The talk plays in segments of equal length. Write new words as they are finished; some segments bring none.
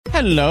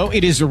Hello,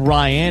 it is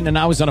Ryan, and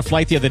I was on a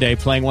flight the other day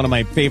playing one of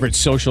my favorite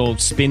social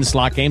spin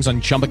slot games on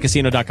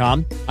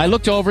ChumbaCasino.com. I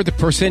looked over at the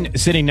person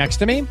sitting next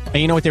to me, and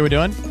you know what they were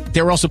doing?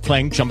 They were also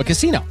playing Chumba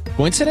Casino.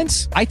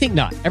 Coincidence? I think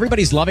not.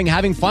 Everybody's loving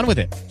having fun with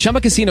it.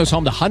 Chumba Casino is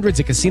home to hundreds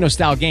of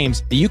casino-style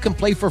games that you can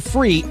play for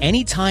free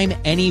anytime,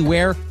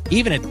 anywhere,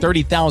 even at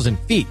 30,000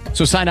 feet.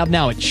 So sign up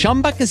now at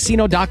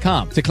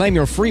ChumbaCasino.com to claim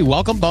your free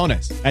welcome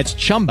bonus. That's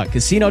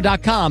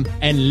ChumbaCasino.com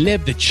and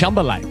live the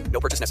Chumba life.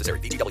 No purchase necessary.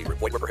 VGW.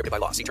 Void where prohibited by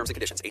law. See terms and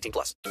conditions. 18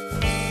 plus.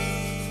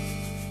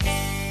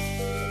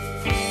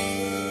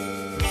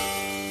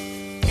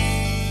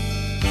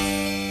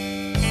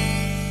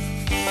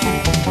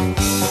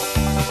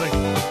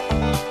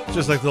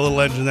 Just like the little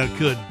engine that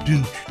could.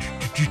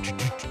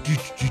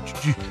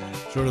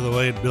 Sort of the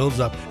way it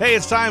builds up. Hey,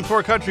 it's time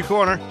for Country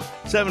Corner.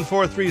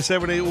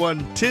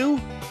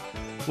 743-7812.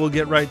 We'll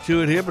get right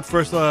to it here, but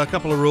first a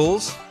couple of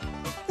rules.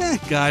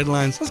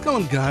 Guidelines. Let's call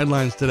them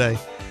guidelines today.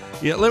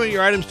 Yeah, limit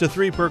your items to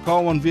 3 per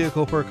call, 1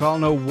 vehicle per call.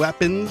 No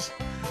weapons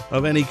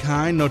of any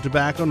kind. No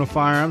tobacco, no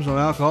firearms, no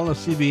alcohol, no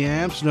CB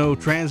amps, no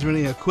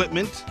transmitting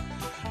equipment.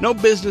 No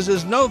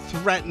businesses, no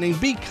threatening.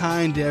 Be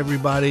kind to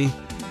everybody.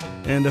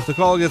 And if the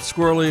call gets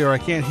squirrely or I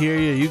can't hear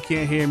you, you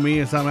can't hear me,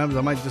 and something happens,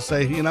 I might just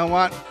say, you know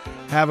what?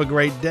 Have a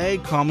great day.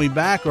 Call me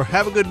back. Or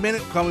have a good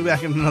minute. Call me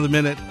back in another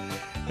minute,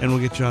 and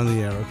we'll get you on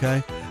the air,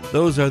 okay?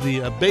 Those are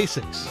the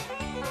basics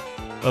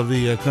of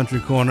the Country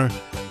Corner.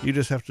 You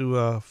just have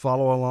to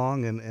follow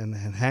along and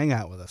hang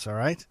out with us, all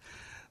right?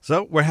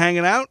 So we're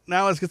hanging out.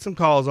 Now let's get some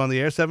calls on the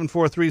air.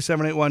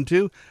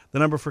 743-7812, the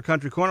number for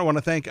Country Corner. I want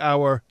to thank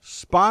our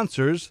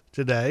sponsors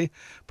today,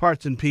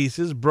 Parts and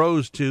Pieces,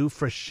 Bros 2,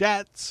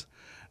 Freshettes,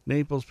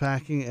 Naples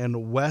Packing,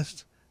 and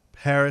West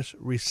Paris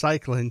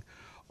Recycling,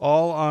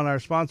 all on our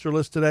sponsor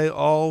list today,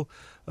 all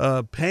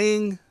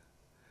paying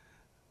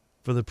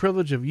for the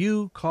privilege of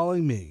you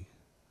calling me,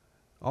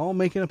 all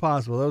making it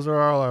possible. Those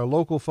are all our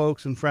local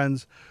folks and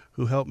friends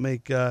who help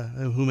make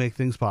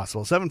things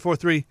possible.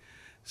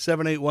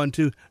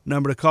 743-7812,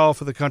 number to call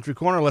for the Country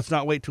Corner. Let's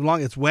not wait too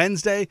long. It's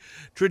Wednesday,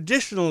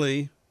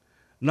 traditionally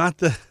not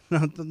the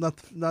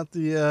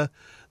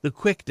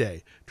quick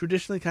day.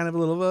 Traditionally, kind of a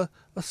little of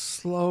a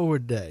slower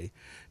day.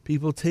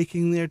 People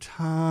taking their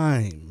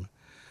time.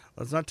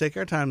 Let's not take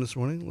our time this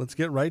morning. Let's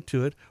get right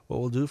to it.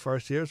 What we'll do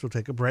first here is we'll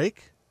take a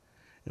break,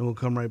 and we'll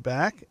come right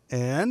back,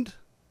 and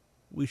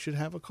we should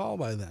have a call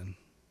by then.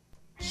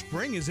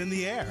 Spring is in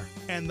the air,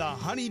 and the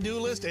honey-do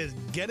list is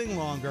getting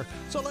longer,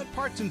 so let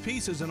Parts and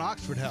Pieces in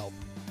Oxford help.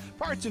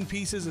 Parts and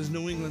Pieces is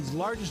New England's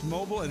largest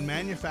mobile and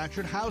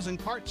manufactured housing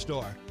parts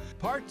store.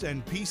 Parts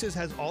and Pieces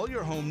has all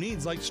your home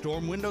needs like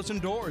storm windows and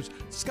doors,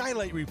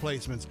 skylight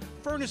replacements,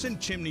 furnace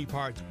and chimney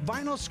parts,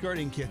 vinyl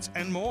skirting kits,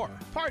 and more.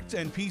 Parts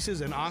and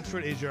Pieces in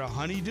Oxford is your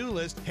honey-do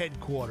list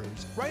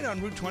headquarters, right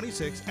on Route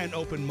 26 and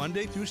open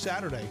Monday through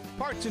Saturday.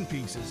 Parts and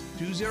Pieces,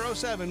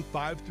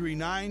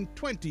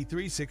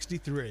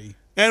 207-539-2363.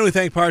 And we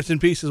thank Parts and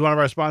Pieces, one of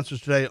our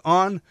sponsors today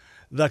on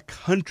the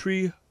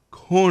Country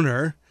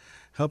Corner,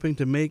 helping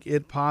to make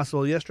it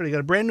possible. Yesterday, I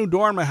got a brand new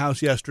door in my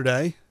house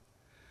yesterday.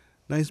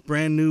 Nice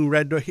brand new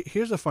red door.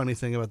 Here's a funny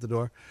thing about the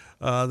door.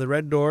 The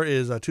red door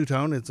is a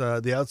two-tone. It's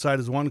the outside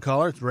is one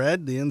color. It's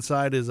red. The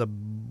inside is a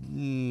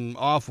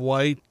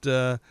off-white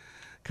kind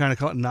of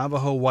color,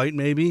 Navajo white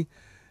maybe.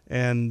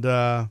 And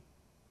they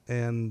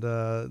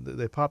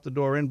popped the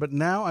door in. But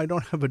now I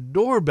don't have a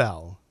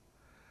doorbell.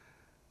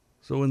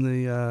 So when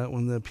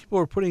the people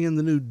are putting in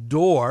the new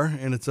door,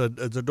 and it's a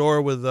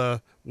door with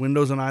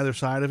windows on either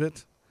side of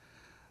it,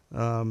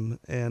 so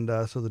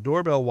the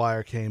doorbell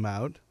wire came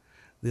out,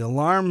 the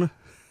alarm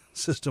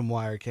system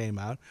wire came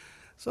out,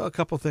 so a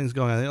couple things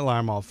going on. The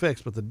alarm all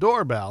fixed, but the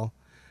doorbell,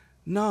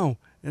 no.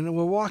 And then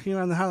we're walking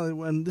around the house,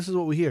 and this is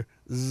what we hear.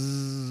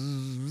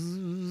 Zzz.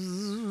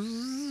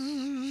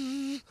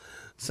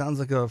 Sounds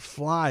like a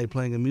fly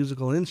playing a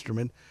musical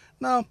instrument.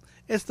 No,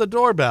 it's the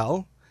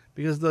doorbell,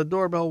 because the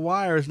doorbell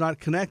wire is not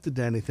connected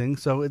to anything,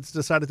 so it's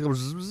decided to go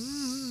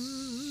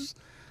zzz.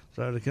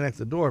 So I had to connect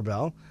the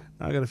doorbell.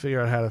 Now I got to figure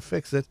out how to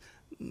fix it.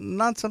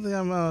 Not something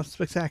I'm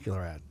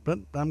spectacular at, but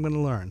I'm going to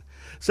learn.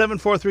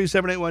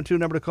 743-7812,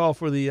 number to call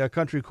for the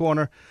Country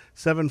Corner,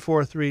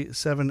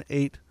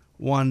 743-7812.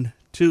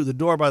 The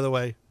door, by the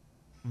way,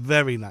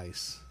 very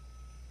nice.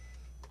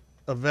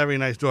 A very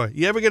nice door.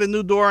 You ever get a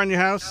new door on your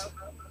house?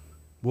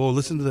 Whoa,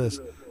 listen to this.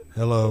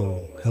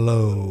 Hello,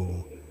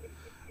 hello.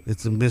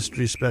 It's a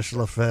mystery special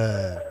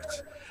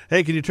effect.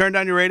 Hey, can you turn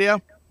down your radio?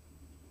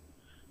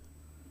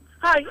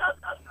 Hi.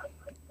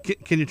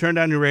 Can you turn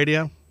down your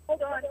radio?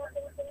 Hold on.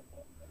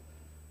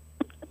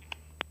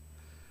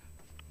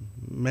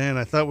 Man,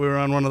 I thought we were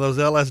on one of those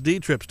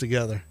LSD trips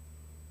together.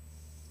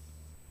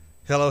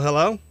 Hello,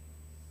 hello?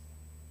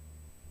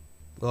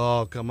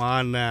 Oh, come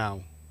on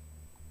now.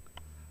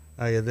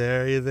 Are you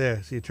there? Are you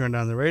there? So you turn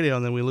down the radio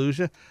and then we lose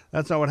you?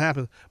 That's not what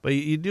happens. But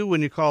you do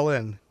when you call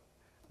in.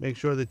 Make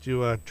sure that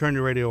you turn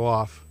your radio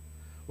off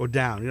or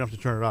down. You don't have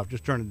to turn it off.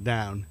 Just turn it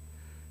down,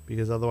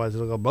 because otherwise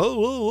it'll go, whoa,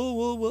 whoa,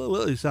 whoa, whoa,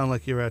 whoa. You sound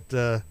like you're at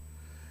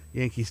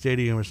Yankee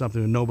Stadium or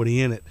something with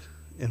nobody in it.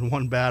 and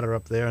one batter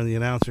up there, and the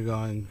announcer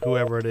going,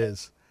 whoever it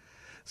is.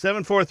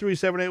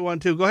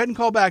 743-7812. Go ahead and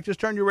call back. Just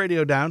turn your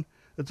radio down.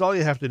 That's all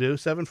you have to do.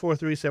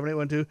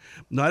 743-7812.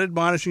 Not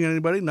admonishing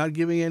anybody, not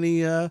giving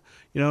any,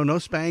 no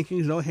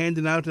spankings, no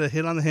handing out a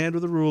hit on the hand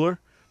with a ruler.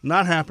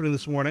 Not happening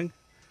this morning.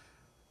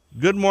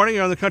 Good morning.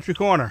 You're on the Country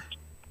Corner.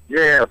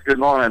 Yes, good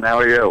morning. How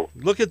are you?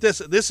 Look at this.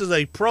 This is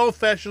a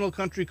professional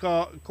Country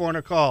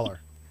Corner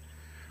caller.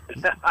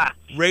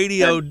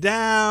 Radio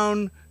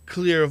down,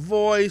 clear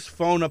voice,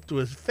 phone up to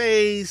his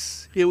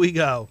face. Here we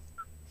go.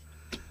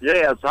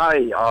 Yes,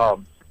 I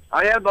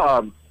have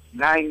a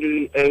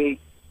 98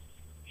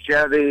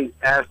 Chevy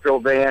Astro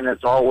van.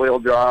 It's all-wheel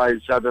drive,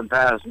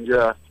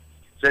 7-passenger.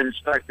 It's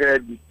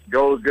inspected,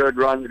 goes good,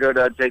 runs good.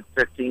 I'd take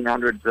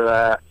 $1,500 for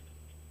that.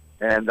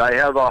 And I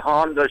have a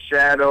Honda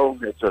Shadow.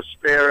 It's a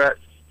Spirit,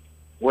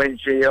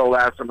 windshield,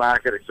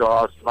 aftermarket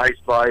exhaust, nice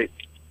bike.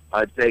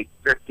 I'd take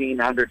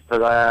 $1,500 for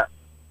that.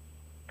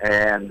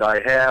 And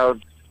I have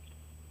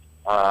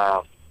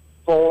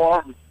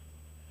 4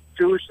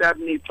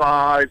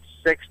 275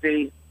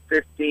 60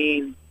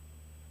 15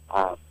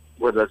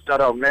 with a set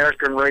of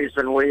American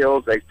racing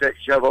wheels. They fit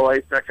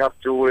Chevrolet pickup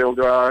 2-wheel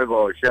drive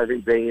or Chevy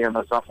BM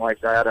or something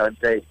like that. I'd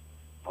take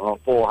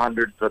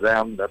 $400 for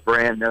them. They're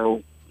brand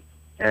new.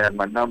 And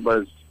my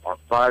number's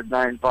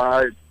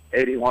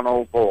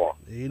 595-8104.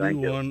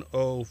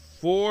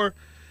 8104.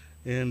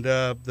 And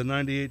the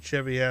 98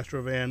 Chevy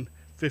Astro van,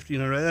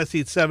 $1,500. That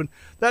seats 7.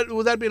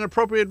 Would that be an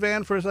appropriate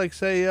van for, like,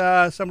 say,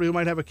 somebody who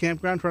might have a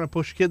campground trying to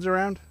push kids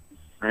around?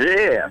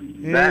 Yeah,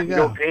 There that you can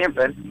go. go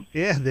camping.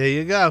 Yeah, there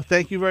you go.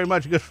 Thank you very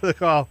much. Good for the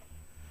call.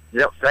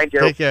 Yep, thank you.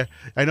 Take care.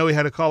 I know we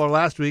had a caller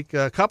last week,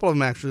 a couple of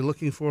them actually,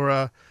 looking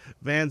for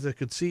vans that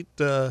could seat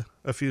a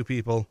few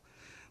people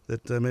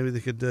that maybe they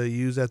could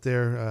use at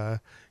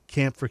their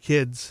camp for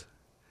kids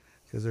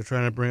because they're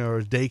trying to bring,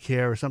 or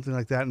daycare or something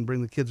like that, and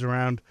bring the kids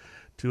around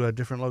to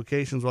different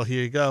locations. Well,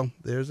 here you go.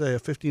 There's a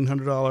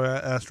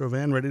 $1,500 Astro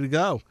van ready to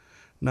go.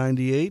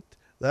 98.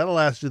 That'll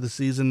last you the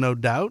season, no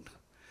doubt.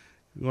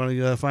 If you want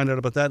to find out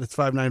about that, it's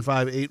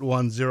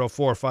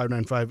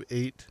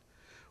 595-8104,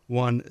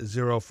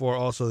 595-8104.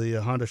 Also,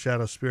 the Honda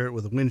Shadow Spirit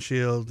with a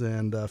windshield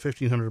and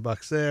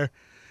 $1,500 there.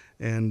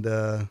 And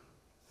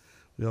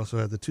we also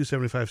had the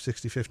 275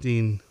 60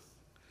 15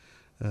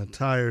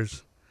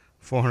 tires,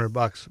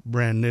 $400,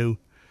 brand new.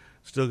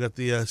 Still got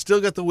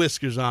the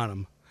whiskers on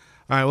them.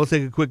 All right, we'll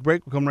take a quick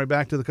break. We'll come right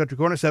back to the Country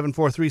Corner,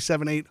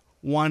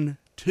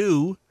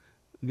 743-7812.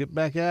 Get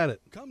back at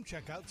it. Come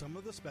check out some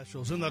of the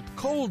specials in the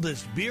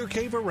coldest beer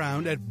cave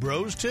around at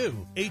Bros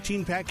 2.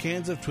 18-pack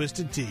cans of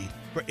Twisted Tea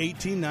for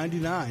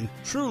 $18.99.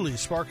 Truly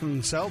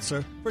sparkling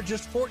seltzer for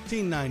just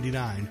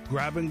 $14.99.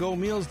 Grab-and-go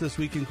meals this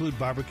week include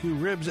barbecue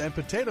ribs and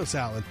potato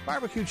salad,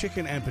 barbecue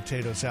chicken and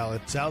potato salad,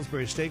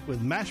 Salisbury steak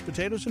with mashed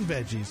potatoes and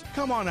veggies.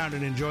 Come on out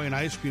and enjoy an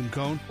ice cream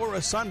cone or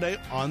a sundae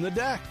on the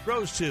deck.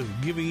 Bros 2,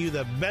 giving you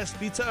the best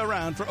pizza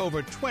around for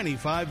over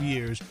 25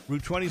 years.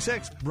 Route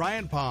 26,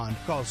 Bryant Pond.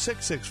 Call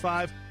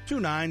 665-2933.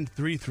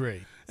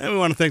 And we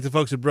want to thank the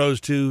folks at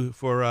Bros 2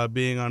 for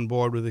being on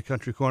board with the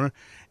Country Corner.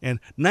 And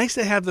nice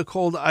to have the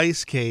cold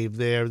ice cave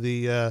there,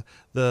 the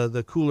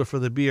cooler for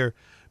the beer,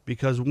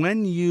 because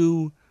when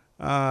you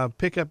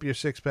pick up your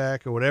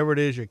 6-pack or whatever it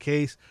is, your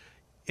case,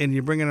 and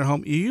you're bringing it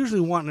home, you're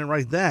usually wanting it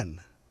right then.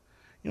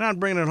 You're not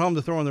bringing it home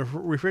to throw in the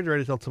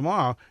refrigerator till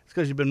tomorrow. It's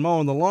because you've been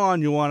mowing the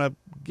lawn. You want to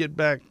get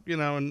back,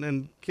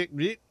 and kick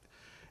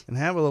and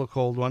have a little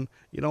cold one.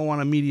 You don't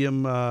want a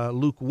medium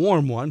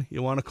lukewarm one.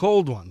 You want a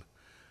cold one.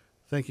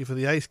 Thank you for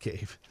the ice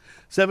cave.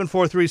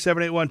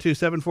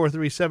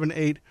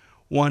 743-7812,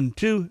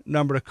 743-7812.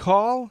 Number to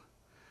call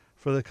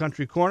for the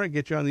Country Corner.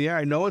 Get you on the air.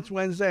 I know it's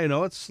Wednesday. I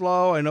know it's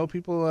slow. I know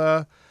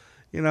people,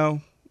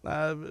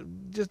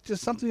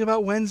 just something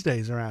about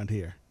Wednesdays around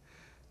here.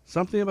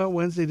 Something about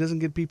Wednesday doesn't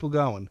get people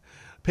going.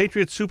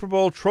 Patriots Super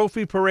Bowl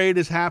Trophy Parade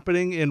is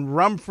happening in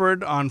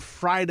Rumford on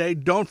Friday.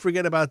 Don't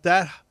forget about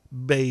that,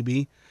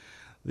 baby.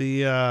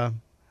 The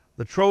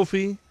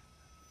trophy,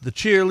 the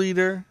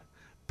cheerleader,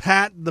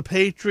 Pat the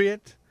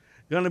Patriot,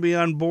 going to be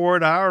on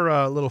board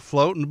our little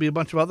float, and there'll be a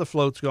bunch of other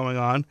floats going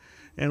on,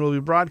 and we'll be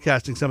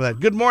broadcasting some of that.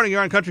 Good morning.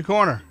 You're on Country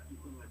Corner.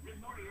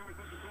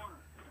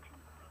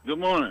 Good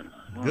morning.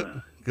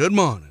 Good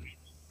morning.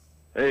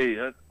 Hey,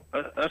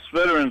 us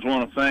veterans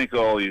want to thank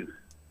all you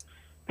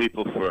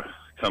people for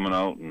coming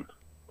out and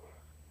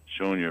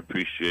showing your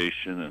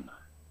appreciation and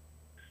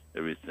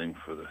everything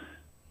for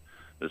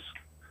this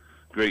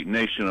great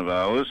nation of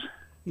ours.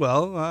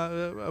 Well,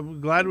 I'm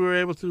glad we were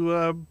able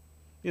to,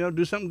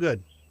 do something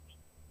good.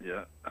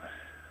 Yeah,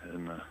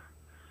 and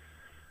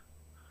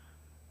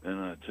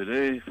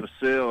today for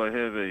sale I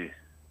have a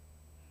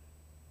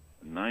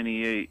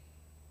 98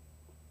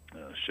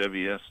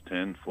 Chevy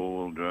S10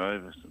 4-wheel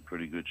drive. It's in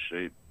pretty good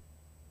shape.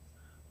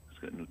 It's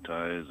got new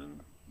tires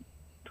and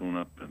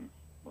tune-up and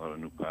a lot of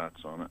new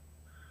parts on it.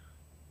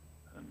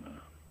 And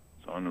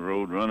it's on the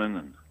road running,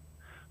 and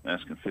I'm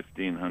asking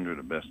 $1,500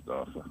 the best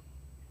offer.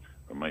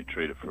 I might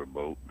trade it for a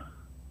boat, a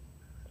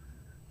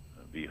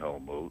V-hull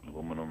boat,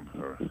 aluminum,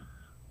 or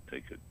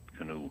take a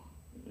canoe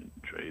and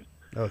trade.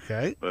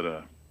 Okay. But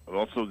I've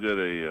also got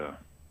a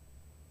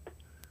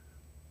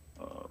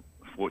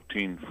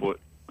 14-foot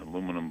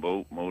aluminum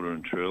boat, motor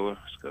and trailer.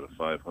 It's got a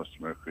 5-horse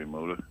Mercury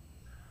motor,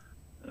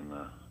 and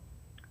I'm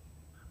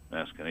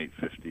asking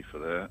 $850 for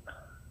that.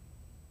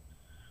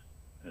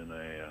 And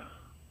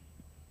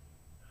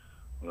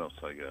what else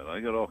I got? I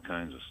got all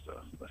kinds of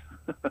stuff.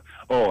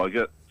 Oh, I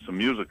got some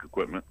music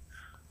equipment.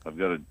 I've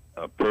got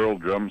a Pearl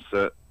drum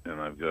set, and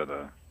I've got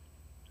a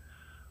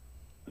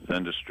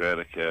Fender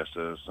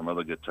Stratocaster, some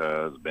other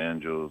guitars,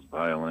 banjos,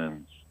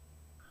 violins.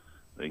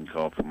 They can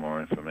call for more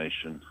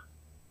information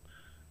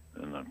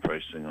and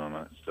pricing on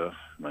that stuff.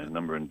 My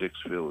number in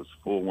Dixfield is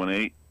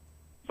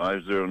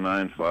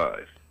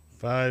 418-5095.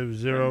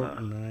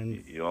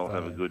 5095. You all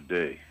have a good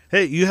day.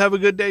 Hey, you have a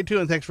good day, too,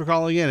 and thanks for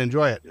calling in.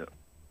 Enjoy it. Yep.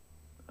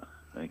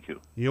 Thank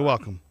you. You're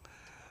welcome.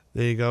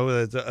 There you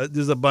go.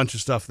 There's a bunch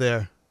of stuff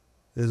there.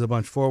 There's a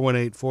bunch.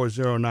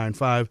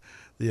 418-4095.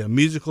 The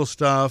musical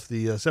stuff,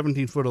 the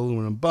 17-foot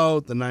aluminum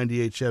boat, the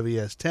 98 Chevy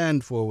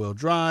S10 four-wheel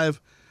drive,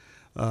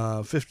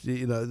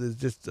 50. There's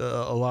just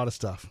a lot of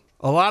stuff.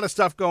 A lot of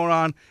stuff going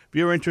on. If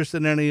you're interested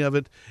in any of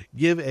it,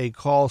 give a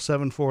call,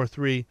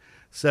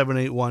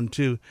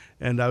 743-7812.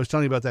 And I was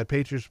telling you about that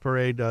Patriots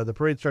Parade. The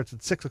parade starts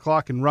at 6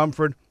 o'clock in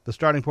Rumford. The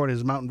starting point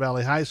is Mountain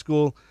Valley High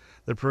School.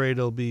 The parade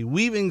will be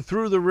weaving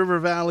through the River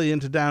Valley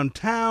into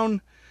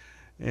downtown.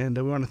 And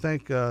we want to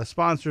thank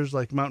sponsors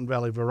like Mountain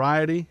Valley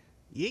Variety.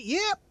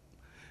 Yep.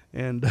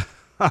 And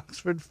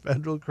Oxford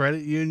Federal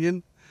Credit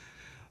Union.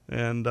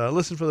 And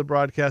listen for the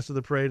broadcast of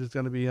the parade. It's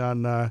going to be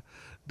on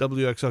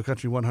WXL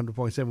Country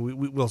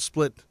 100.7. We'll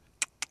split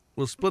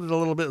it a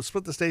little bit. We'll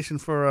split the station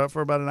for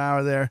about an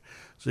hour there,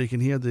 so you can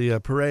hear the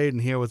parade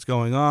and hear what's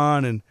going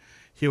on and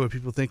hear what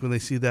people think when they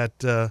see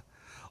that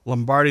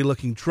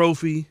Lombardi-looking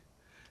trophy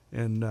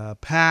and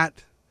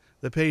Pat,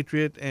 the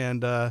Patriot.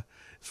 And as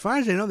far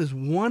as I know, there's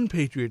one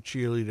Patriot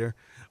cheerleader,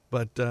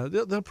 but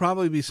there'll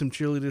probably be some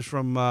cheerleaders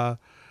from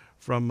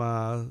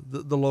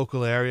the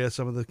local area,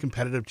 some of the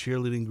competitive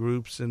cheerleading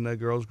groups and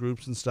girls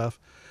groups and stuff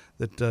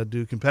that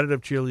do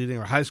competitive cheerleading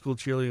or high school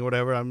cheerleading or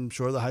whatever. I'm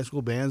sure the high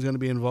school band's going to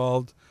be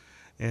involved,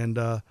 and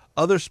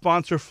other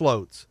sponsor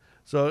floats.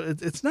 So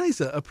it's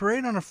nice, a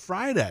parade on a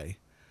Friday.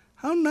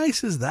 How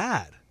nice is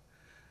that?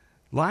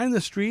 Line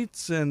the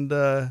streets and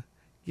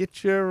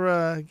get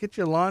your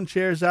lawn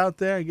chairs out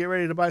there and get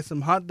ready to buy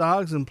some hot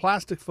dogs and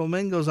plastic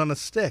flamingos on a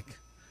stick,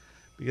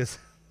 because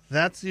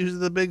that's usually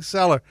the big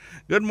seller.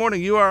 Good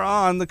morning. You are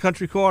on the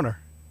Country Corner.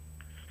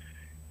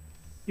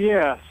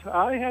 Yes,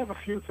 I have a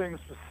few things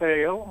for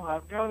sale.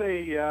 I've got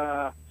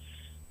a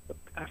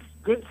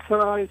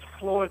good-sized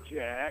floor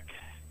jack,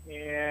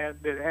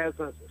 and it has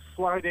a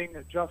sliding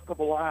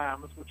adjustable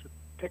arms, which would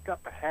pick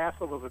up a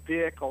half of a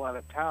vehicle at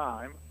a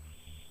time,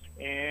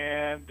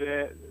 and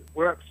it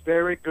works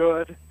very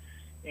good.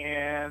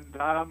 And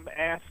I'm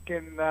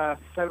asking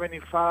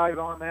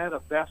 $75 on that, a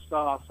best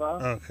offer.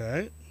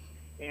 Okay.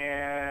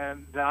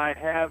 And I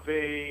have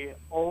a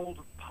old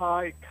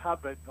pie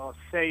cupboard, or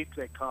safe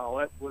they call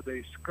it, with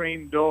a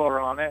screen door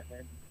on it,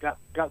 and got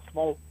some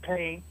old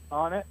paint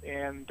on it,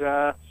 and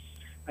I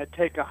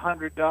take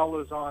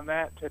 $100 on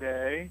that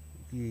today.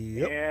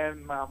 Yep.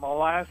 And my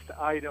last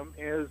item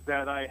is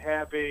that I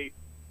have a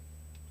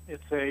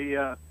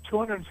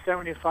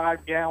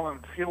 275-gallon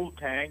fuel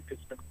tank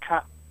that's been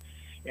cut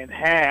in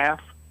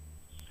half,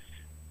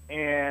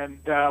 and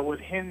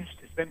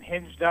it's been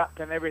hinged up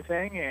and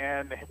everything,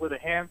 and with a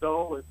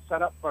handle, it's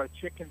set up for a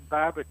chicken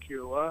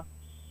barbecuer,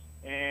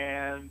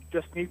 and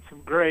just need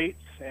some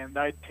grates, and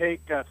I'd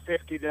take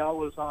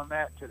 $50 on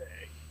that today.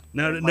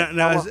 Now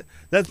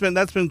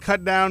that's been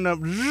cut down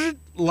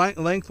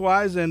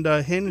lengthwise and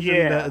hinged.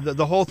 Yeah. And,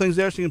 the whole thing's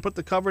there, so you can put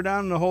the cover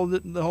down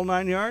and the whole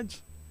 9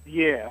 yards.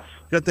 Yes.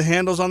 Got the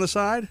handles on the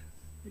side.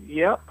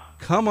 Yep.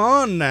 Come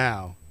on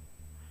now.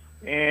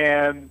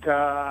 And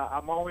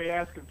I'm only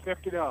asking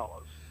 $50.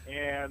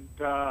 And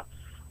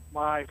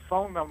my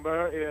phone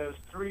number is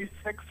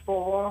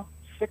 364-6281,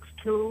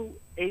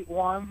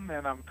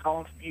 and I'm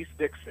calling from East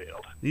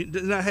Dixfield.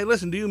 Now, hey,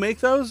 listen, do you make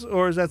those,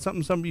 or is that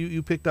something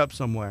you picked up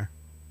somewhere?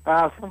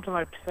 Something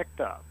I picked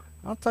up.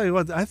 I'll tell you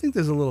what, I think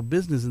there's a little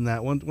business in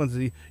that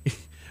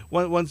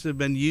once they've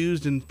been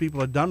used and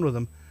people are done with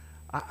them.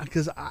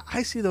 Because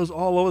I see those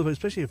all over,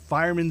 especially at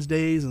Fireman's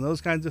Days and those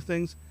kinds of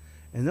things.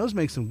 And those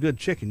make some good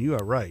chicken. You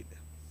are right.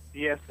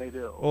 Yes, they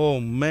do. Oh,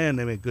 man,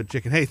 they make good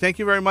chicken. Hey, thank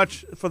you very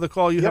much for the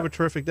call. You have a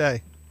terrific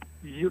day.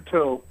 You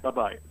too.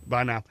 Bye-bye.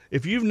 Bye now.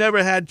 If you've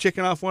never had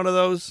chicken off one of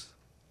those,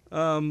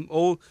 the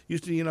old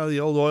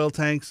oil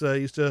tanks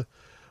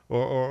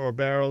or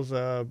barrels,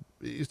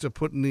 used to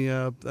put in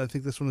the, I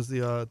think this one is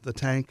the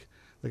tank,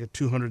 like a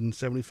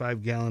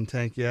 275-gallon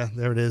tank. Yeah,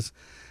 there it is.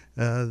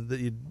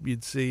 That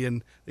you'd see,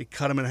 and they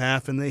cut them in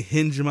half and they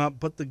hinge them up,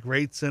 put the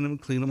grates in them,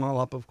 clean them all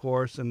up, of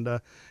course, and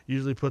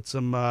usually put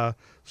some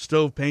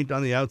stove paint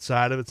on the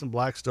outside of it, some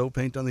black stove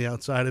paint on the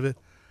outside of it.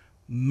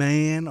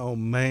 Man, oh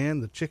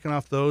man, the chicken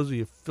off those,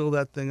 you fill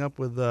that thing up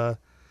with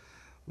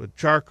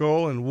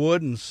charcoal and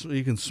wood, and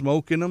you can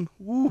smoke in them.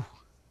 Woo,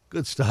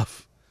 good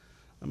stuff.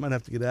 I might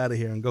have to get out of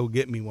here and go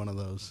get me one of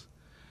those.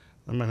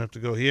 I might have to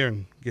go here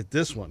and get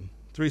this one.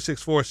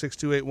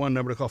 364-6281,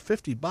 number to call.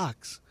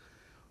 $50.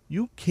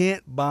 You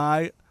can't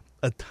buy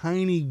a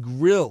tiny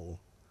grill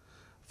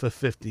for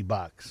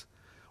 $50.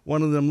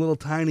 One of them little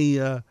tiny,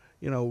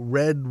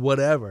 red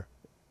whatever.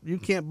 You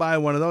can't buy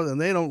one of those, and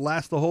they don't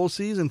last the whole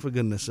season, for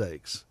goodness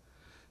sakes.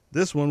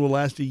 This one will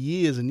last you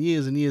years and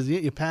years and years and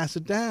years. You pass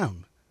it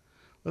down.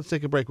 Let's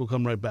take a break. We'll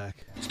come right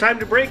back. It's time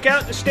to break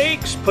out the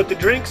steaks, put the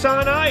drinks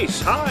on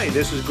ice. Hi,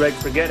 this is Greg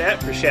Forget at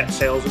Frechette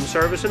Sales and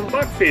Service in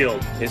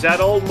Buckfield. Is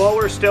that old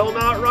mower still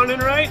not running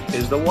right?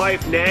 Is the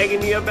wife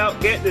nagging you about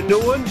getting a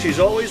new one she's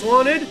always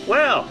wanted?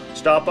 Well,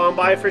 stop on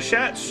by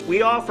Frechette's.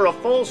 We offer a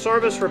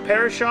full-service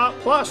repair shop,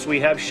 plus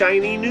we have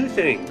shiny new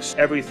things.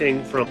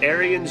 Everything from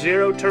Arian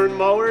zero-turn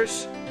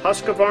mowers,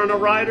 Husqvarna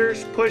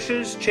riders,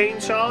 pushes,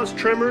 chainsaws,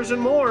 trimmers,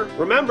 and more.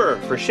 Remember,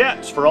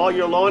 Frechette's for all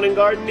your lawn and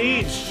garden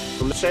needs.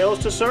 From sales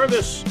to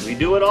service, we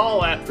do it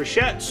all at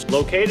Frechette's,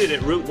 located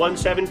at Route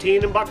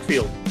 117 in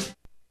Buckfield.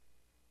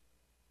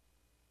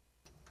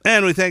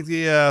 And we thank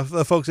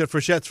the folks at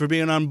Frechette's for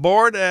being on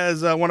board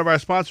as one of our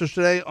sponsors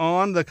today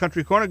on the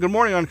Country Corner. Good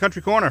morning on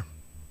Country Corner.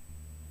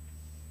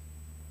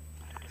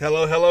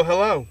 Hello, hello,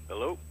 hello.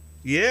 Hello.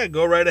 Yeah,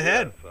 go right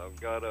ahead. Yes,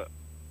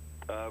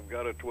 I've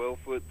got a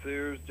 12-foot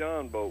Sears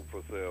John boat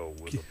for sale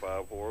with a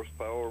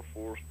 5-horsepower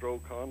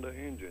 4-stroke Honda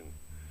engine.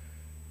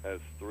 Has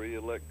 3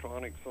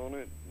 electronics on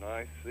it,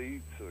 nice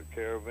seats, a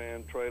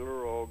caravan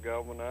trailer all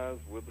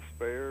galvanized with a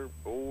spare,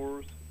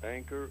 oars,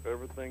 anchor,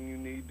 everything you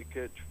need to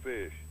catch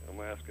fish. I'm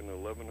asking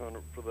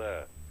 $1,100 for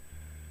that.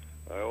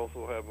 I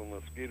also have a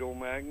mosquito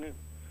magnet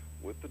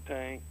with the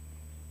tank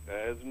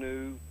as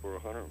new for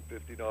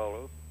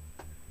 $150.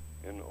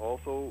 And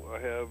also I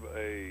have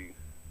a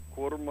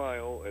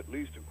at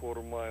least a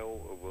quarter mile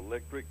of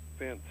electric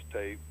fence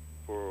tape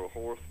for a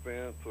horse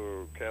fence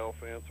or cow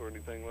fence or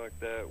anything like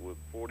that, with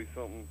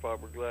 40-something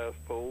fiberglass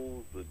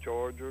poles, the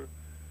charger,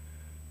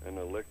 an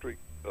electric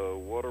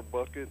water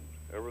bucket,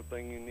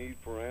 everything you need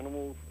for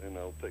animals, and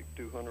I'll take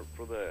 $200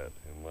 for that.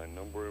 And my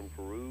number in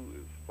Peru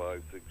is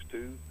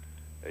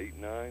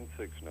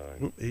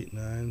 562-8969.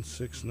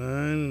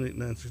 8969,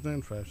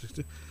 8969,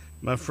 562.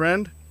 My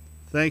friend,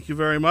 thank you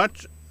very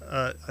much.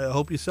 I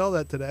hope you sell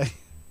that today.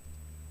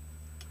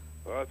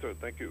 All right, sir.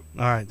 Thank you.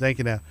 All right. Thank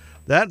you now.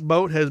 That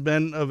boat has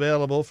been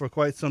available for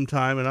quite some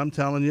time, and I'm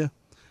telling you,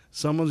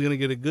 someone's going to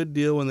get a good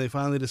deal when they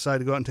finally decide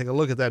to go out and take a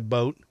look at that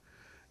boat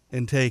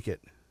and take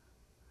it.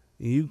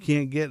 You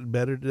can't get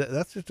better.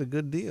 That's just a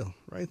good deal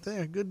right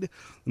there. Good deal.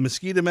 The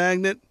mosquito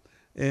magnet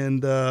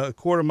and a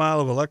quarter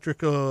mile of electric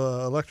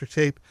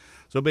tape.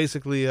 So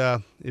basically,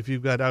 if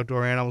you've got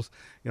outdoor animals,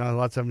 a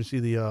lot of times you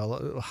see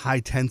the high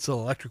tensile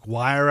electric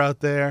wire out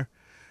there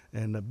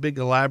and a big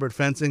elaborate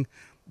fencing.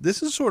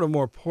 This is sort of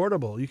more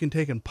portable. You can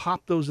take and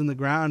pop those in the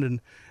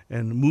ground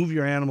and move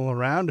your animal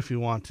around if you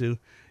want to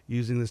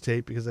using this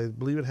tape, because I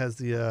believe it has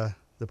the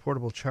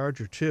portable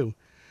charger too.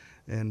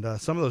 And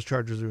some of those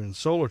chargers are in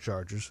solar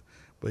chargers,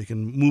 but you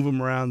can move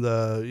them around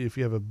if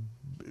you have a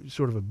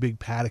sort of a big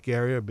paddock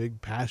area, a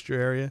big pasture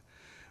area,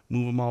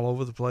 move them all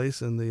over the place,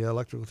 and the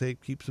electrical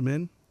tape keeps them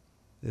in.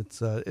 It's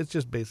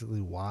just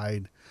basically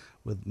wide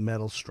with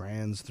metal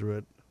strands through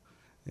it.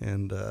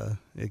 And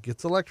it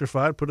gets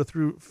electrified, put a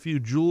few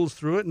joules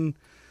through it, and,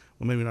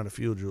 well, maybe not a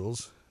few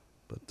joules,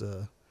 but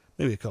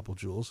maybe a couple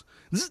joules,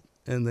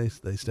 and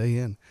they stay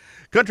in.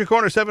 Country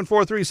Corner,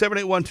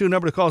 743-7812,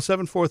 number to call,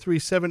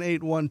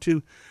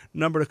 743-7812,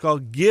 number to call.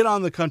 Get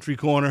on the Country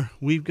Corner.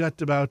 We've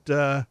got about,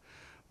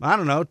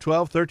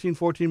 12, 13,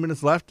 14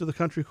 minutes left to the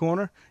Country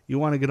Corner. You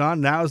want to get on?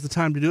 Now is the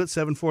time to do it,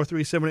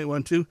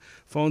 743-7812.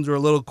 Phones are a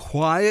little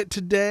quiet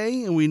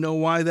today, and we know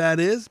why that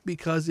is,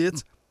 because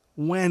it's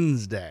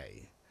Wednesday.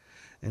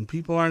 And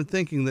people aren't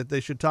thinking that they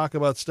should talk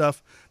about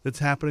stuff that's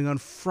happening on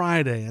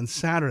Friday and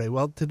Saturday.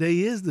 Well, today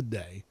is the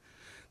day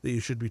that you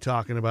should be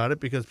talking about it,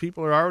 because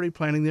people are already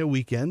planning their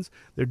weekends.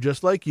 They're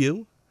just like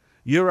you.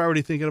 You're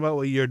already thinking about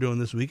what you're doing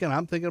this weekend.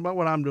 I'm thinking about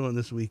what I'm doing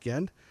this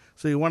weekend.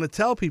 So you want to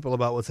tell people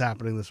about what's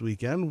happening this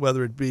weekend,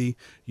 whether it be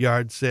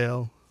yard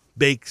sale,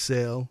 bake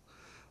sale,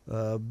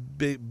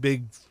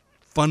 big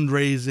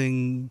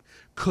fundraising,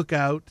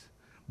 cookout,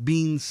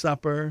 bean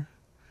supper,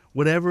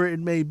 whatever it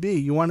may be.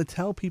 You want to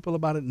tell people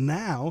about it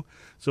now,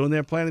 so when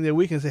they're planning their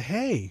weekend, say,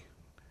 hey,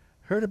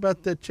 heard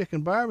about that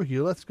chicken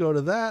barbecue, let's go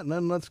to that, and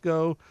then let's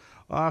go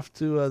off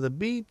to the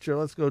beach, or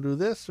let's go do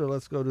this, or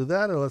let's go do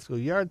that, or let's go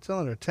yard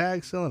selling, or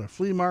tag selling, or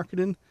flea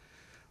marketing.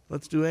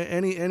 Let's do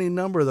any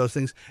number of those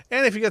things.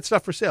 And if you got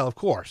stuff for sale, of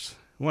course,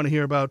 we want to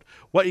hear about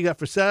what you got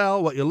for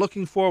sale, what you're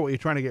looking for, what you're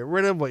trying to get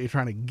rid of, what you're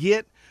trying to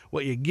get,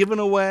 what you're giving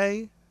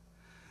away,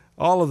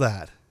 all of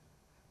that.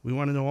 We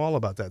want to know all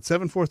about that.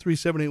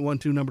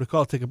 743-7812, number to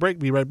call. Take a break.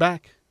 Be right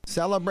back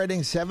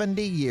Celebrating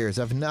 70 years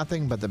of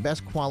nothing but the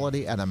best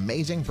quality at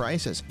amazing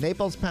prices,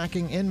 Naples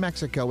Packing in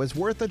Mexico is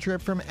worth a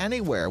trip from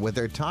anywhere with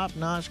their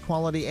top-notch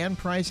quality and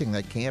pricing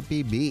that can't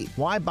be beat.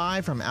 Why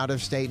buy from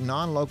out-of-state,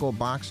 non-local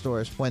box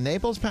stores when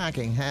Naples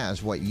Packing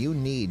has what you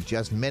need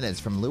just minutes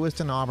from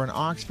Lewiston, Auburn,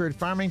 Oxford,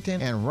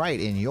 Farmington, and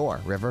right in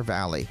your River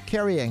Valley.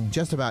 Carrying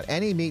just about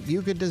any meat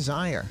you could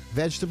desire,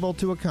 vegetable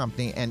to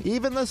accompany, and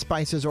even the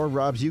spices or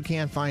rubs you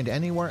can't find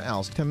anywhere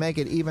else to make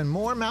it even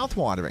more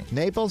mouthwatering.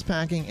 Naples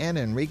Packing and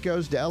Enrico's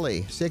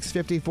Deli,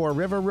 654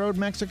 River Road,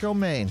 Mexico,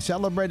 Maine,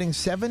 celebrating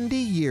 70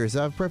 years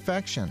of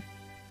perfection.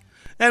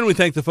 And we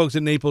thank the folks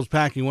at Naples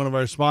Packing, one of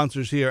our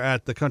sponsors here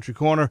at the Country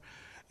Corner.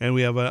 And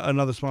we have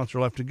another sponsor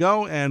left to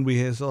go, and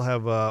we still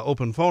have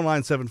open phone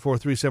line,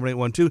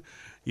 743-7812.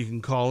 You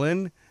can call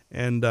in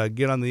and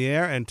get on the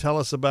air and tell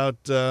us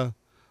about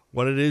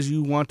what it is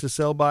you want to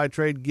sell, buy,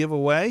 trade, give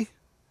away.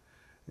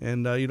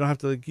 And you don't have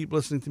to keep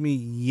listening to me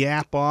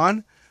yap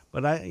on.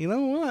 But you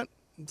know what?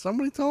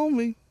 Somebody told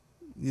me.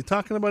 You're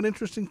talking about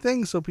interesting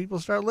things, so people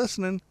start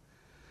listening.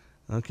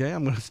 Okay,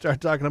 I'm going to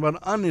start talking about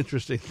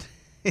uninteresting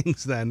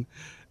things then,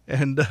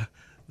 and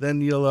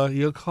then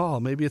you'll call.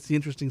 Maybe it's the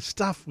interesting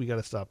stuff we got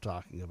to stop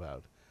talking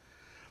about.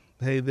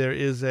 Hey, there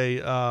is a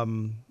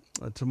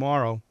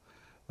tomorrow,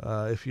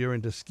 if you're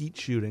into skeet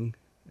shooting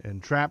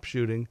and trap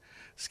shooting,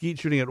 skeet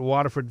shooting at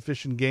Waterford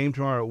Fish and Game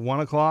tomorrow at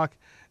 1:00,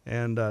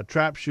 and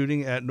trap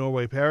shooting at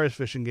Norway Parish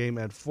Fish and Game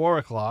at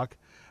 4:00.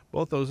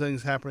 Both those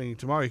things happening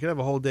tomorrow. You could have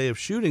a whole day of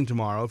shooting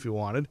tomorrow if you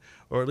wanted,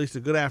 or at least a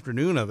good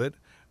afternoon of it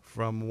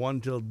from 1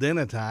 till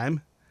dinner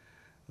time.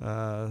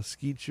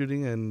 Skeet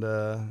shooting and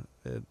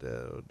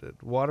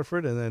at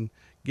Waterford, and then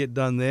get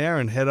done there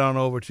and head on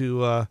over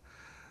to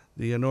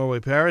the Norway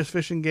Parish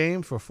Fish and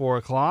Game for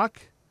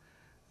 4:00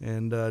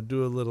 and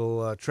do a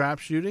little trap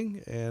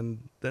shooting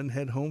and then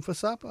head home for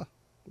supper.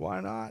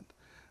 Why not?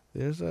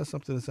 There's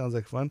something that sounds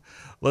like fun.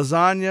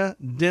 Lasagna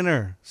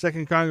dinner,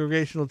 Second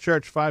Congregational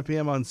Church, 5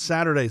 p.m. on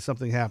Saturday,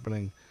 something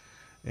happening.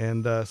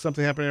 And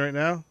something happening right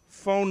now.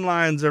 Phone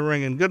lines are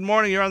ringing. Good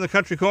morning, you're on the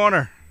Country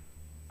Corner.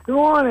 Good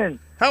morning.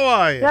 How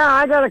are you? Yeah,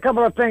 I got a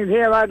couple of things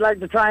here I'd like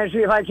to try and see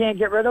if I can't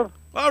get rid of.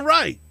 All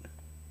right.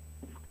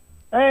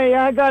 Hey,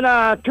 I got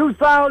a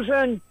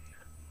 2000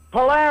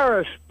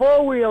 Polaris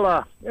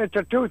four-wheeler. It's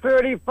a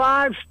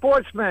 235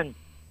 Sportsman.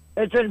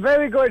 It's in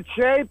very good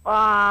shape.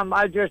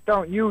 I just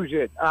don't use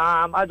it.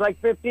 I'd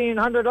like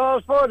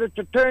 $1,500 for it. It's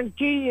a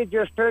turnkey. You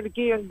just turn the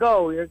key and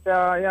go. It's,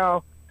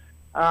 there's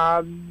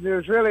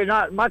really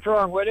not much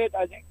wrong with it.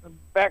 I think the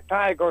back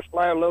tire goes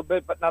flat a little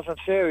bit, but nothing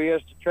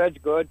serious. The tread's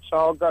good. It's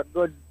all got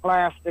good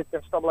plastic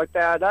and stuff like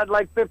that. I'd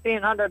like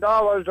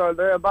 $1,500 or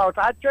thereabouts.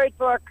 I'd trade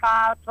for a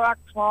car, truck,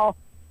 small,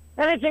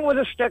 anything with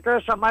a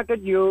sticker, something I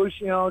could use,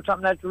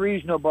 something that's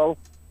reasonable.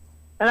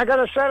 And I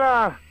got a set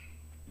of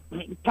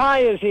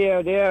tires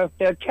here.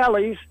 They're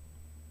Kelly's.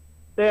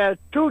 They're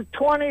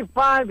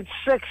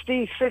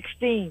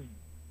 225/60/16.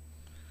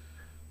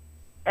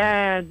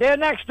 And they're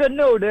next to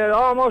new. They're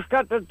almost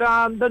got the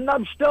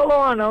nub still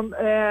on them,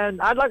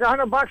 and I'd like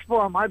 $100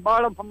 for them. I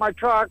bought them for my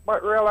truck,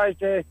 but realized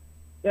they're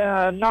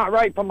not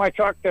right for my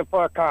truck. They're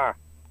for a car.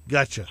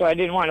 Gotcha. So I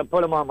didn't want to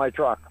put them on my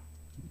truck.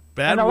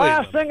 Bad and the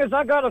last thing is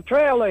I got a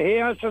trailer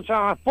here. It's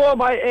a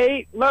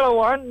 4x8 little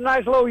one,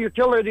 nice little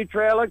utility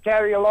trailer.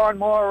 Carry a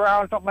lawnmower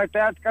around, something like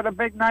that. It's got a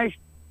nice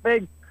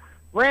big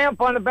ramp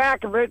on the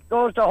back of it.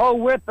 Goes the whole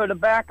width of the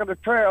back of the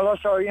trailer,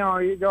 so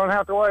you don't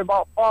have to worry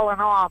about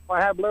falling off.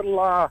 I have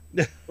little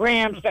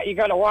ramps that you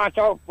got to watch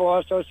out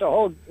for. So it's a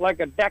whole like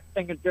a deck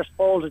thing. It just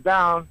folds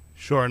down.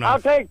 Sure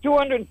enough. I'll take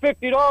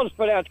 $250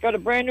 for that. It's got a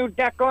brand new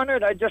deck on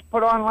it. I just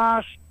put on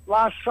last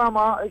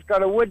summer. It's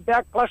got a wood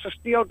deck plus a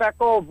steel deck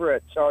over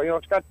it. So,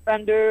 it's got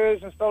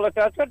fenders and stuff like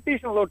that. It's got a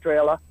decent little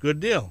trailer. Good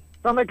deal.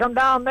 Somebody come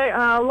down,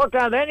 look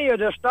at any of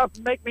this stuff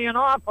and make me an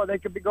offer. They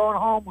could be going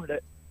home with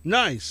it.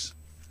 Nice.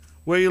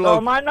 Where you So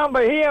located? my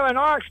number here in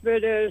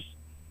Oxford is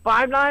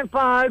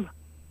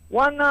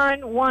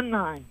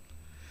 595-1919.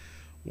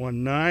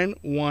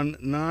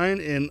 1919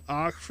 in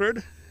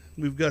Oxford.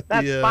 We've got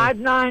That's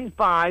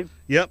 595.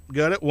 Yep,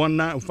 got it.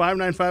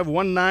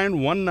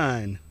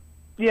 595-1919.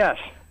 Yes.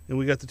 And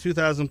we got the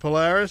 2000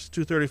 Polaris,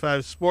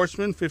 235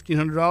 Sportsman,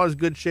 $1,500,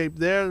 good shape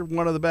there.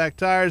 One of the back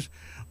tires,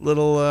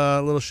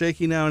 little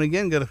shaky now and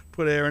again. Got to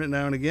put air in it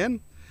now and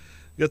again.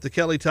 Got the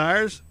Kelly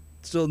tires,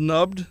 still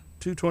nubbed,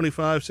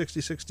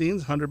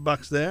 225/60/16s,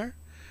 $100 there.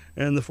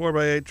 And the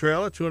 4x8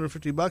 trailer,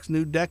 $250,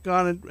 new deck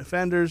on it,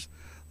 fenders,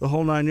 the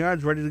whole 9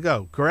 yards, ready to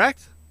go.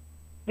 Correct?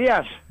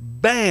 Yes.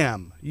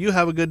 Bam! You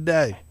have a good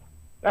day.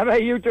 How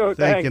about you too?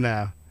 Thank you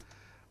now.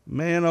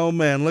 Man, oh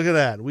man, look at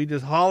that. We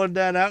just hollered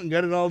that out and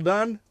got it all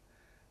done.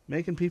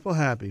 Making people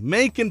happy.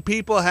 Making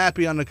people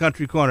happy on the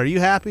Country Corner. Are you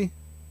happy?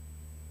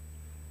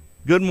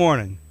 Good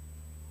morning.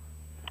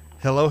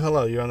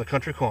 Hello. You're on the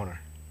Country Corner.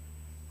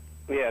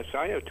 Yes,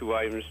 I have two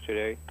items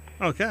today.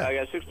 Okay. I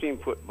got a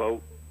 16-foot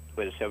boat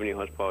with a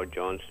 70-horsepower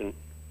Johnson.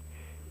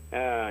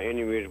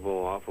 Any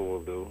reasonable offer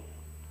will do.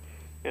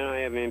 And I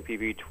have an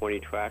MPV 20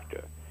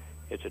 tractor.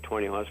 It's a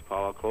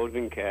 20-horsepower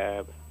closing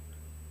cab,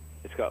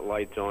 It's got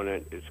lights on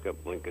it. It's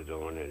got blinkers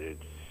on it.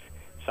 It's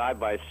side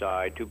by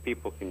side. 2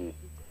 people can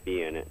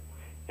be in it.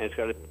 And it's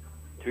got a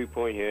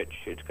 3-point hitch.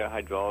 It's got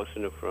hydraulics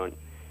in the front.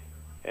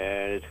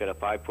 And it's got a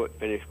 5-foot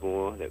finish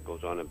mower that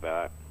goes on the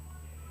back.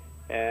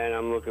 And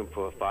I'm looking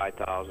for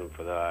 $5,000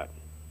 for that.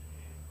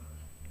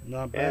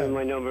 Not bad. And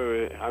my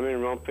number, I'm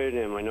in Rumford,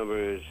 and my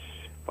number is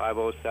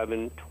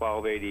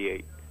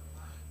 507-1288.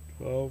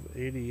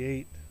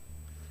 1288.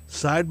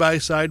 Side by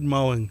side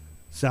mowing.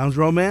 Sounds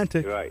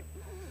romantic. Right.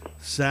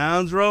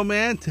 Sounds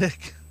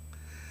romantic.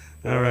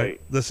 All right.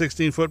 The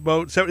 16-foot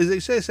boat. Did they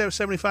say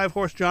 75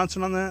 horse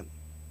Johnson on that?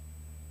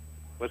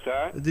 What's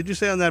that? Did you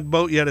say on that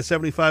boat you had a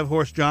 75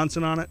 horse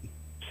Johnson on it?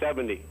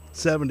 70.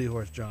 70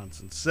 horse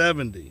Johnson.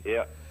 70.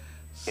 Yeah.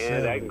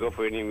 And I can go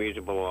for any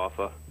reasonable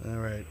offer. All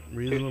right.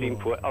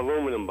 16-foot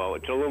aluminum boat.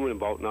 It's an aluminum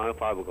boat, not a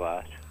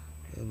fiberglass.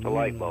 It's a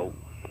light boat.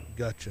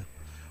 Gotcha.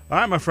 All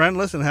right, my friend.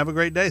 Listen, have a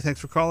great day. Thanks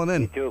for calling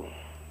in. You too.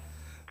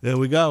 There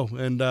we go.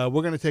 And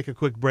we're going to take a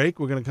quick break.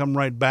 We're going to come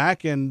right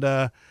back. And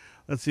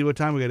let's see what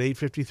time we got.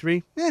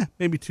 8:53. Yeah,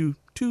 maybe two,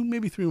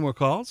 maybe 3 more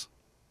calls.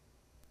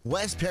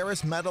 West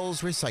Paris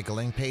Metals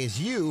Recycling pays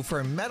you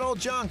for metal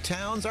junk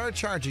towns are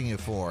charging you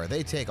for.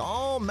 They take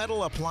all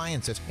metal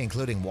appliances,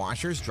 including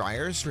washers,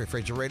 dryers,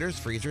 refrigerators,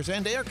 freezers,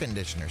 and air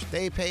conditioners.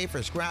 They pay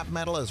for scrap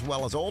metal as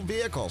well as old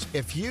vehicles.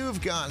 If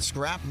you've got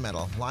scrap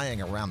metal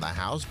lying around the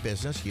house,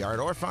 business,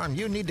 yard, or farm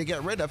you need to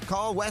get rid of,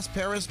 call West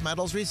Paris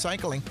Metals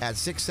Recycling at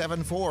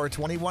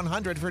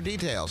 674-2100 for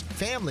details.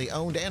 Family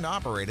owned and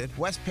operated,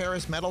 West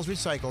Paris Metals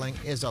Recycling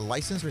is a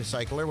licensed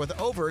recycler with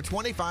over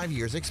 25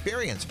 years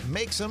experience.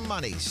 Make some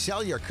money.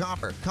 Sell your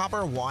copper,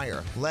 copper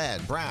wire,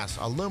 lead, brass,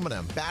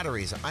 aluminum,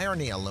 batteries,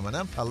 irony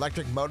aluminum,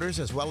 electric motors,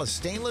 as well as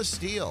stainless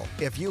steel.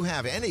 If you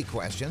have any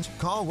questions,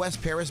 call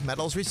West Paris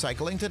Metals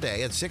Recycling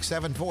today at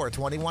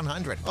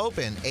 674-2100.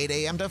 Open 8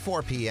 a.m. to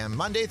 4 p.m.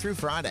 Monday through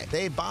Friday.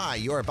 They buy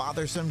your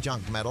bothersome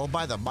junk metal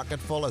by the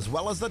bucketful as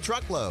well as the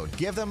truckload.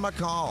 Give them a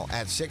call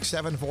at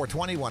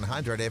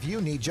 674-2100 if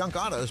you need junk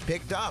autos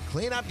picked up.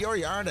 Clean up your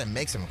yard and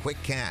make some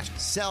quick cash.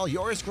 Sell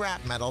your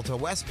scrap metal to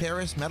West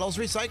Paris Metals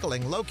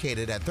Recycling,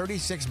 located at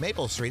 36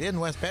 Maple Street in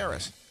West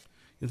Paris.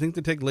 You think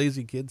they take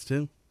lazy kids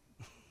too?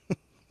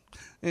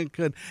 It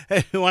could.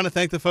 Hey, we want to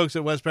thank the folks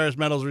at West Paris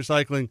Metals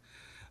Recycling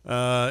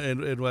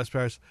in West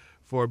Paris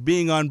for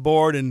being on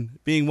board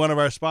and being one of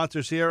our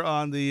sponsors here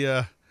on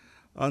the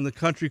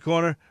Country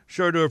Corner.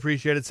 Sure do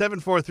appreciate it.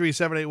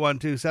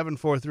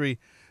 743-7812,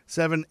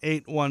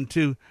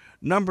 743-7812.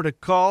 Number to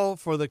call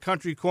for the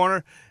Country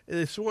Corner.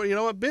 You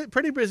know what?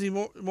 Pretty busy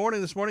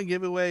morning this morning.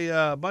 Gave away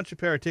a bunch of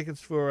pair of tickets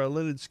for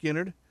Lynyrd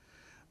Skynyrd.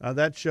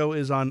 That show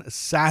is on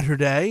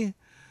Saturday.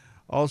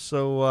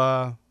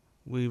 Also,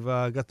 we've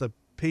got the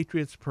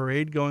Patriots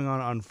Parade going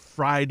on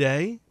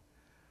Friday.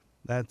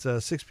 That's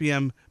 6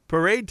 p.m.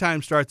 Parade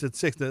time starts at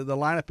 6. The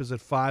lineup is at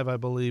 5, I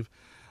believe.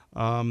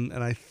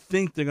 And I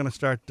think they're going to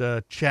start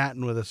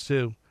chatting with us,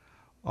 too,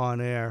 on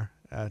air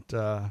at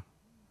 5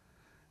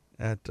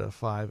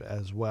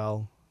 as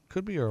well.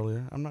 Could be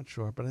earlier. I'm not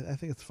sure, but I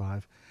think it's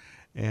 5.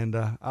 And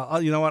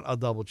you know what? I'll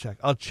double check.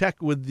 I'll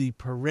check with the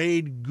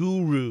parade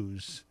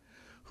gurus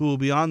who will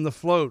be on the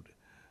float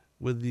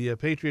with the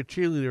Patriot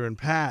cheerleader and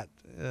Pat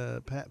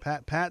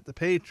the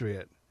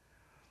Patriot.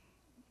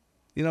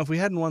 You know, if we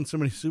hadn't won so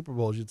many Super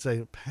Bowls, you'd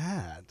say,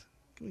 Pat,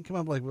 can we come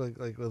up with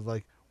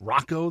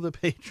Rocco the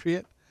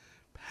Patriot?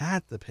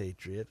 Pat the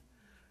Patriot?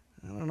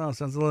 I don't know. It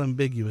sounds a little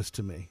ambiguous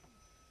to me.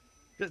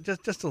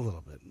 Just a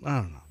little bit. I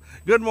don't know.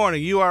 Good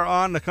morning. You are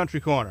on the Country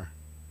Corner.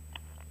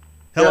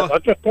 Hello. Yeah, I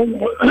just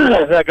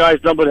that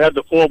guy's number that had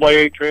the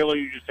 4x8 trailer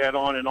you just had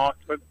on in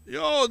Oxford.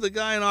 Oh, the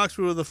guy in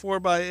Oxford with the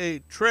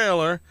 4x8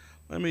 trailer.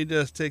 Let me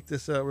just take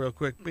this out real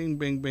quick. Bing,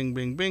 bing, bing,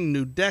 bing, bing.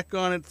 New deck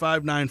on it,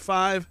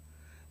 595-1919.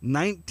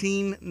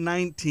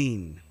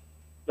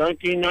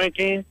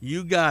 1919?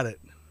 You got it.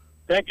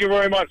 Thank you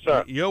very much,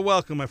 sir. You're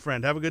welcome, my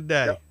friend. Have a good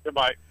day. Yep,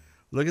 goodbye.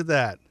 Look at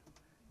that.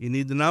 You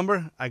need the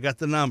number? I got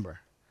the number.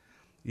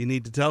 You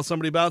need to tell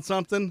somebody about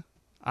something?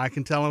 I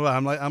can tell them about.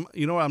 I'm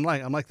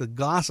like the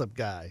gossip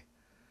guy.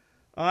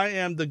 I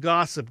am the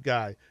gossip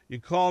guy. You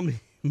call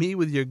me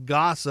with your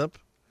gossip,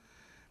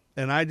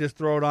 and I just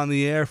throw it on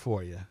the air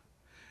for you.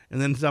 And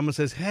then someone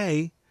says,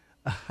 "Hey,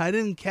 I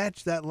didn't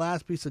catch that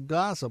last piece of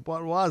gossip.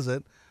 What was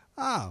it?"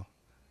 Oh,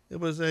 it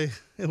was a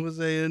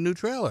new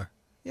trailer.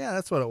 Yeah,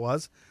 that's what it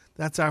was.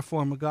 That's our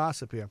form of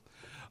gossip here.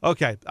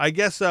 Okay, I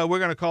guess we're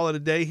going to call it a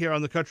day here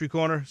on the Country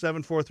Corner,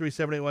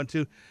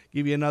 743-7812.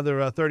 Give you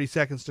another 30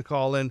 seconds to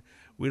call in.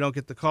 We don't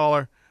get the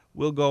caller.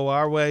 We'll go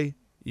our way.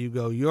 You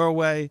go your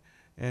way.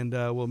 And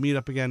we'll meet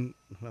up again.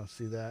 Oh,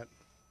 see that?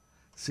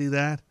 See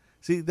that?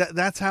 See,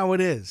 that's how it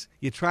is.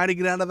 You try to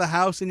get out of the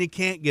house, and you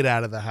can't get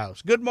out of the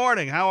house. Good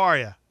morning. How are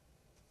you?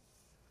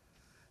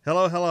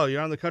 Hello.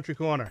 You're on the Country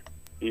Corner.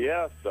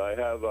 Yes, I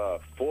have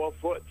a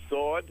 4-foot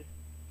sword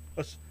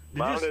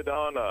mounted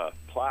on a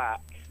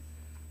plaque.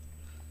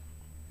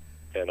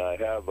 And I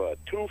have a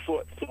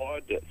 2-foot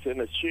sword that's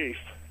in a sheath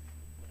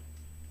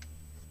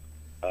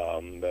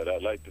that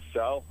I'd like to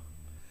sell.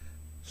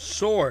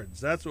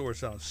 Swords. That's what we're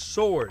selling.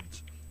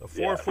 Swords. A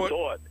 4-foot.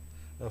 Sword.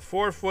 A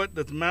 4-foot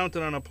that's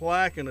mounted on a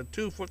plaque and a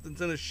 2-foot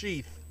that's in a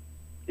sheath.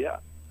 Yeah.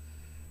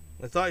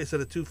 I thought you said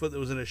a 2-foot that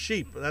was in a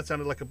sheep, but that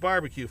sounded like a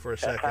barbecue for a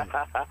second.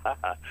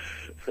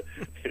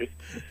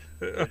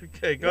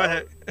 Okay, go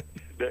ahead.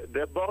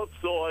 They're both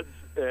swords,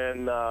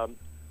 and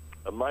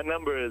my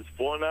number is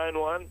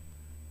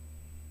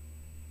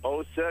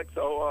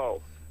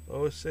 491-0600.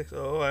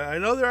 0600. I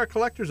know there are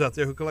collectors out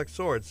there who collect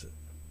swords.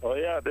 Oh,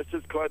 yeah, this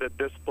is quite a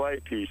display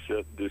piece,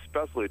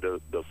 especially the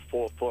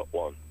 4-foot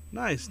one.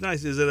 Nice.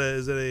 Is it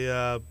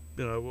a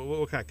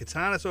what kind of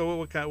katana? So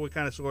what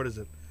kind of sword is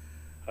it?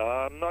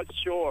 I'm not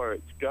sure.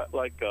 It's got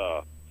like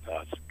a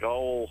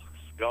skull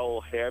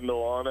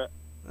handle on it.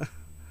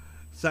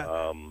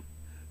 Sounds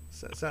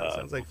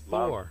like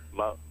Thor.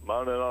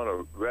 Mounted on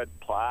a red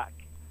plaque.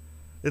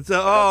 It's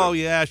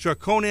sure,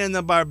 Conan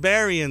the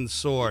Barbarian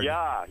sword.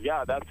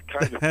 Yeah, that's the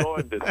kind of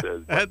sword this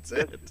is. That's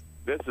it.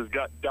 This has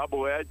got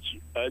double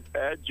edge on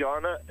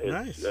it.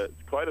 Nice. It's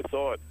quite a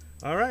sword.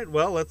 All right.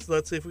 Well,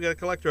 let's see if we got a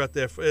collector out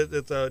there.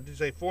 It's did you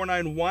say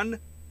 491?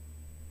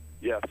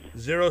 Yes.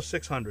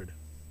 0600.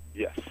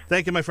 Yes.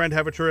 Thank you, my friend.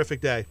 Have a terrific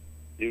day.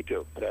 You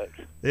too. Thanks.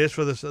 There's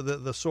for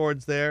the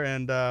swords there,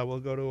 and we'll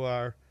go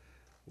to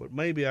what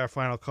may be our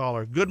final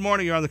caller. Good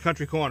morning. You're on the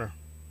Country Corner.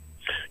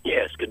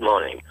 Yes, good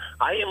morning.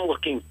 I am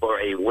looking for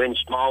a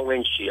small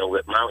windshield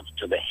that mounts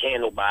to the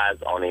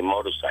handlebars on a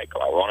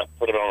motorcycle. I want to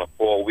put it on a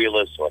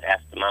four-wheeler, so it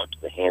has to mount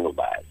to the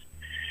handlebars.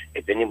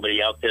 If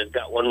anybody out there's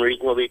got one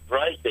reasonably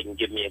priced, they can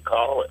give me a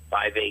call at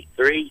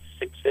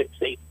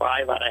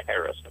 583-6685 out of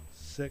Harrison.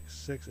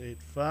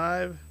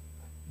 6685.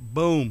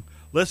 Boom.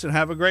 Listen,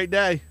 have a great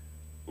day.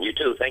 You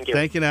too. Thank you.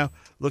 Thank you. Now,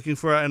 looking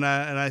for, and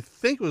I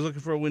think was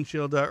looking for a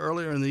windshield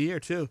earlier in the year,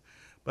 too.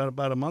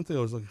 About a month ago,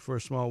 I was looking for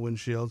a small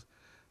windshield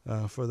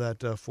for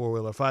that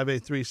four-wheeler.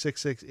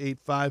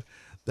 583-6685.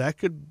 That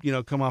could,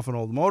 come off an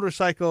old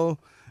motorcycle.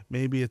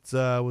 Maybe it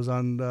was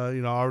on,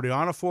 already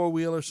on a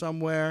four-wheeler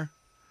somewhere.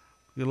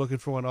 You're looking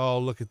for one. Oh,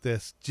 look at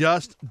this.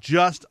 Just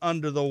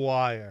under the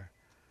wire.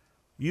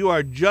 You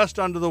are just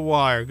under the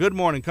wire. Good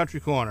morning, Country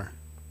Corner.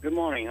 Good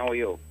morning. How are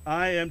you?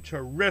 I am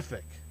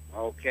terrific.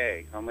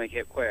 Okay, I'll make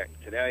it quick.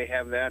 Today I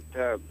have that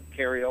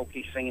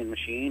karaoke singing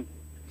machine.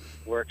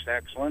 Works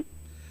excellent.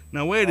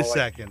 Now, wait a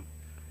second.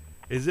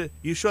 Is it?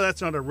 You sure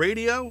that's not a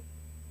radio?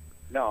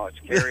 No, it's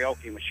a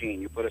karaoke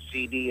machine. You put a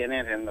CD in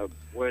it, and the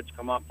words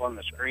come up on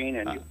the screen,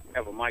 and you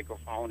have a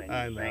microphone,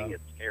 and you sing.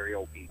 It's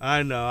karaoke.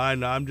 I know.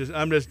 I'm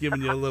just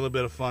giving you a little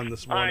bit of fun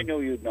this morning. I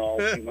knew you'd know.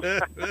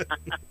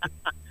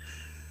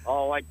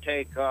 I'd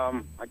take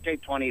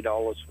 $20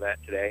 for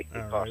that today.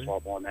 It costs a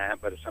lot more than that,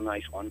 but it's a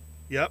nice one.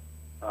 Yep.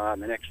 The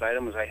next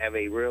item is I have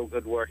a real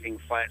good working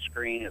flat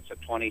screen. It's a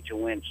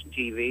 22-inch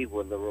TV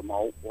with the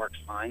remote. Works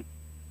fine.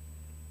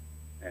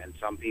 And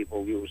some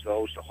people use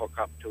those to hook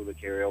up to the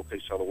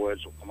karaoke, so the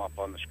words will come up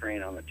on the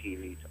screen on the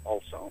TV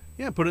also.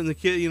 Yeah, put it in the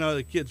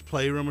the kids'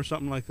 playroom or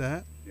something like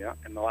that. Yeah,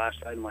 and the last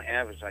item I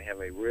have is I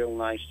have a real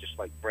nice, just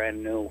like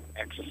brand new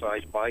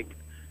exercise bike.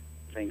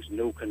 Thing's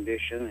new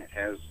condition. It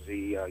has the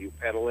you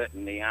pedal it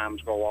and the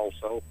arms go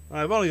also.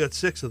 I've only got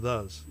 6 of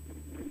those.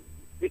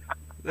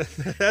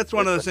 That's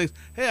one of those things.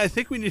 Hey, I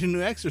think we need a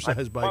new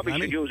exercise bike. I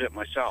probably should use it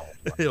myself.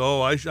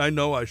 Oh, I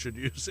know I should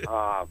use it.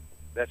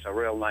 That's a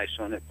real nice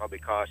one. It probably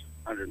costs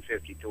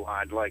 $152.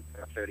 I'd like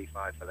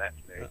 $35 for that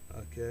today.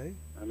 Okay.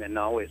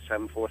 No, it's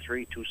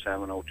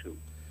 743-2702.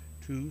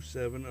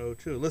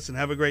 2702. Listen,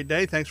 have a great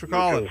day. Thanks for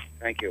calling.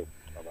 Thank you.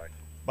 Bye-bye.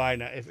 Bye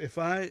now. If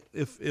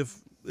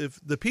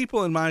the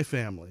people in my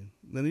family,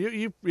 then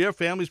your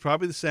family's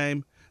probably the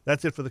same.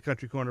 That's it for the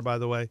Country Corner, by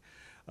the way.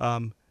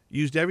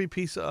 Used every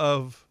piece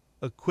of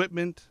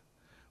equipment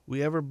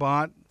we ever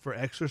bought for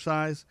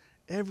exercise.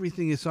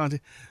 Everything is on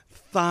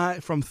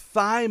from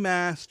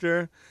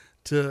ThighMaster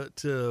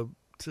to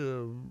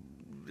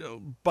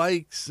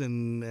bikes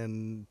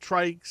and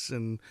trikes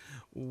and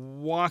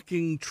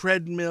walking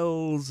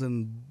treadmills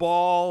and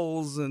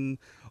balls and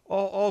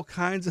all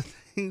kinds of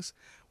things.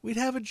 We'd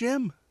have a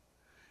gym,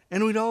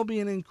 and we'd all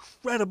be in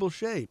incredible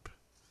shape.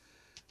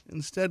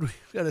 Instead, we've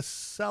got a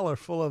cellar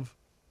full of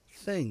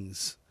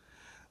things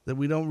that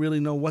we don't really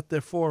know what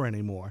they're for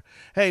anymore.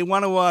 Hey,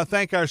 want to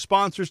thank our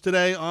sponsors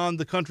today on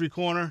the Country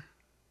Corner.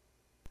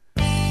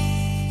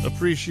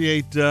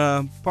 Appreciate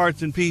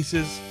Parts and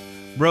Pieces,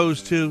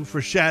 Bros 2,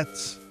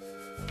 Frechette's,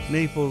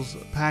 Naples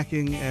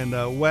Packing,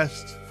 and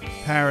West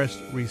Paris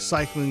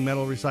Recycling,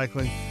 Metal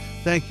Recycling.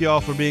 Thank you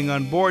all for being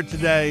on board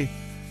today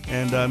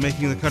and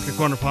making the Country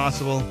Corner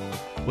possible.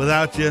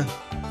 Without you,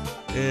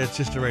 it's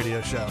just a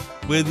radio show.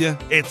 With you,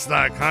 it's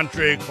the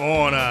Country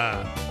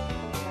Corner.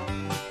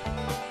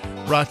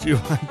 Brought to you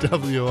on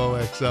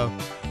WOXO.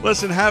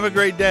 Listen, have a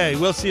great day.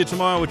 We'll see you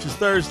tomorrow, which is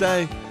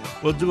Thursday.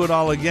 We'll do it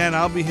all again.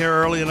 I'll be here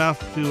early enough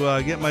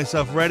to get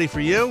myself ready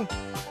for you.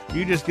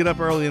 You just get up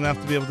early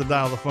enough to be able to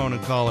dial the phone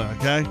and call in,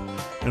 okay?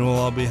 And we'll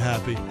all be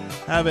happy.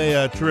 Have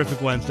a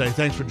terrific Wednesday.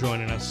 Thanks for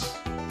joining us.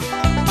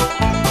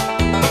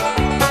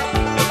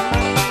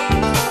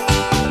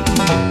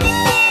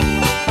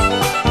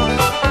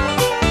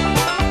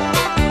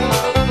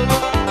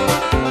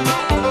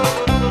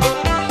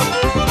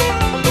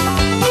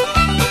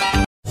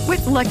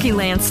 Lucky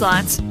Land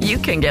Slots, you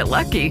can get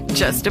lucky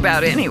just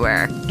about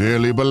anywhere.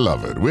 Dearly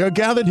beloved, we are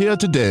gathered here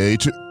today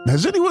to...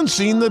 Has anyone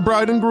seen the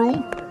bride and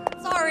groom?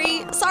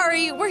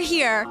 Sorry, we're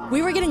here.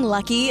 We were getting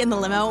lucky in the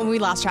limo and we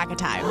lost track of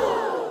time.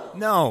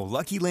 No,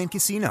 Lucky Land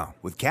Casino,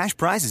 with cash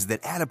prizes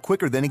that add up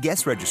quicker than a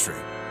guest registry.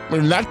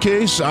 In that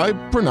case, I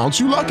pronounce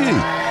you lucky.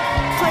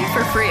 Play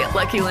for free at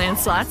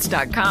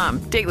LuckyLandSlots.com.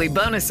 Daily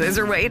bonuses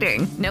are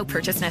waiting. No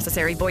purchase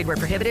necessary. Void where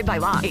prohibited by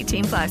law.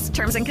 18+.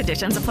 Terms and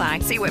conditions apply.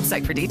 See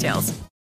website for details.